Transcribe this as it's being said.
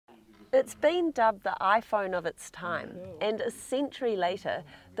It's been dubbed the iPhone of its time, and a century later,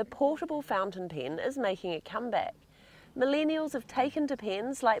 the portable fountain pen is making a comeback. Millennials have taken to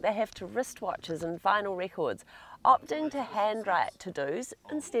pens like they have to wristwatches and vinyl records, opting to handwrite to-dos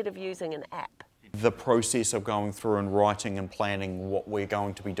instead of using an app. The process of going through and writing and planning what we're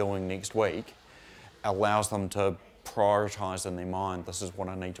going to be doing next week allows them to prioritise in their mind, this is what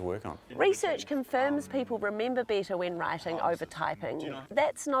I need to work on. Research confirms people remember better when writing over typing.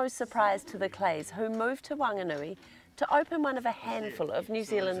 That's no surprise to the Clays, who moved to Wanganui to open one of a handful of New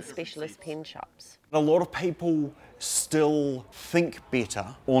Zealand's specialist pen shops. A lot of people still think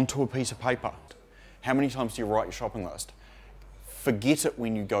better onto a piece of paper. How many times do you write your shopping list? Forget it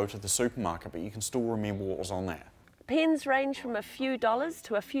when you go to the supermarket, but you can still remember what was on there. Pens range from a few dollars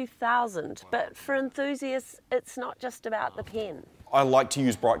to a few thousand, but for enthusiasts, it's not just about the pen. I like to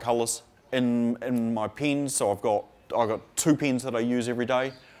use bright colours in my pens, so I've got 2 pens that I use every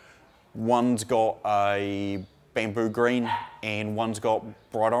day. One's got a bamboo green and one's got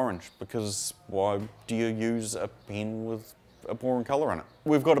bright orange, because why do you use a pen with a boring colour in it?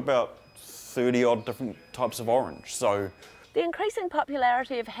 We've got about 30 odd different types of orange, so. The increasing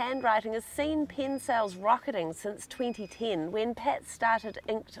popularity of handwriting has seen pen sales rocketing since 2010, when Pat started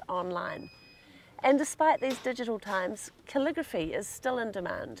Inked online. And despite these digital times, calligraphy is still in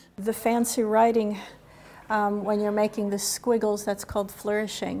demand. The fancy writing, when you're making the squiggles, that's called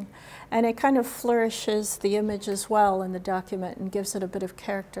flourishing. And it kind of flourishes the image as well in the document and gives it a bit of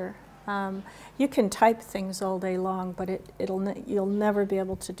character. You can type things all day long, but you'll never be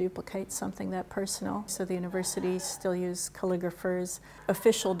able to duplicate something that personal. So the universities still use calligraphers.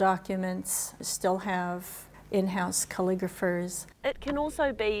 Official documents still have in-house calligraphers. It can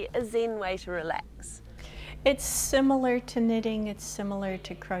also be a zen way to relax. It's similar to knitting, it's similar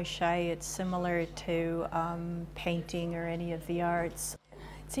to crochet, it's similar to painting or any of the arts.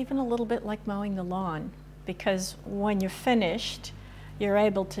 It's even a little bit like mowing the lawn, because when you're finished, you're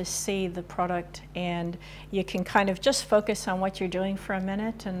able to see the product and you can kind of just focus on what you're doing for a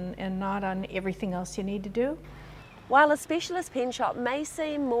minute and not on everything else you need to do. While a specialist pen shop may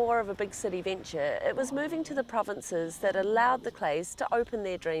seem more of a big city venture, it was moving to the provinces that allowed the Clays to open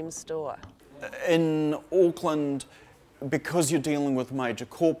their dream store. In Auckland, because you're dealing with major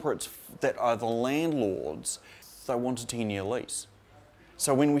corporates that are the landlords, they want a 10-year lease.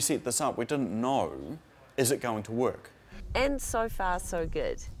 So when we set this up, we didn't know, is it going to work? And so far, so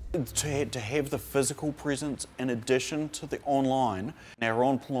good. To have the physical presence in addition to the online, our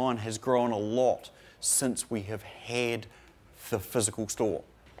online has grown a lot since we have had the physical store.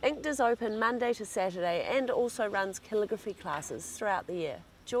 Inked is open Monday to Saturday and also runs calligraphy classes throughout the year.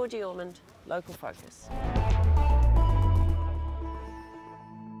 Georgie Ormond, Local Focus.